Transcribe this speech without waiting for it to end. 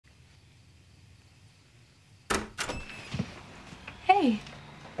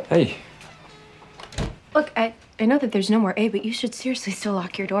Hey. Look, I know that there's no more A, but you should seriously still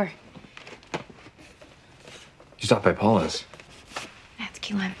lock your door. You stopped by Paula's. That's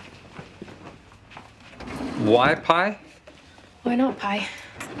key lime. Why pie? Why not pie?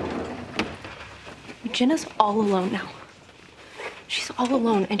 Jenna's all alone now. She's all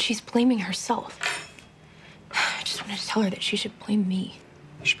alone, and she's blaming herself. I just wanted to tell her that she should blame me.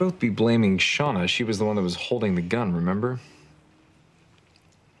 You should both be blaming Shauna. She was the one that was holding the gun, remember?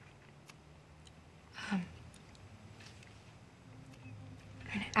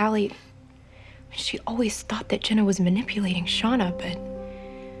 And Allie, she always thought that Jenna was manipulating Shauna, but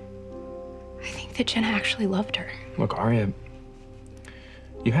I think that Jenna actually loved her. Look, Aria,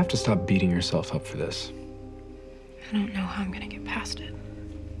 you have to stop beating yourself up for this. I don't know how I'm gonna get past it.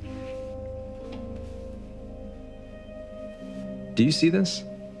 Do you see this?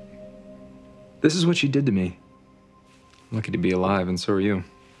 This is what she did to me. I'm lucky to be alive, and so are you.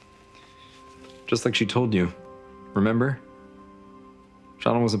 Just like she told you. Remember?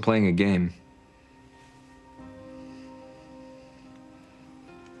 Shauna wasn't playing a game.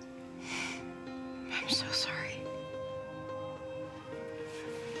 I'm so sorry.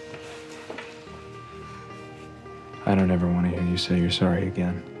 I don't ever want to hear you say you're sorry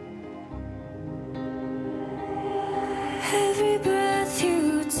again. Every breath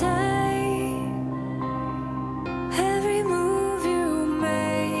you take, every move you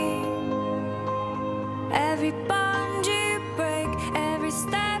make, every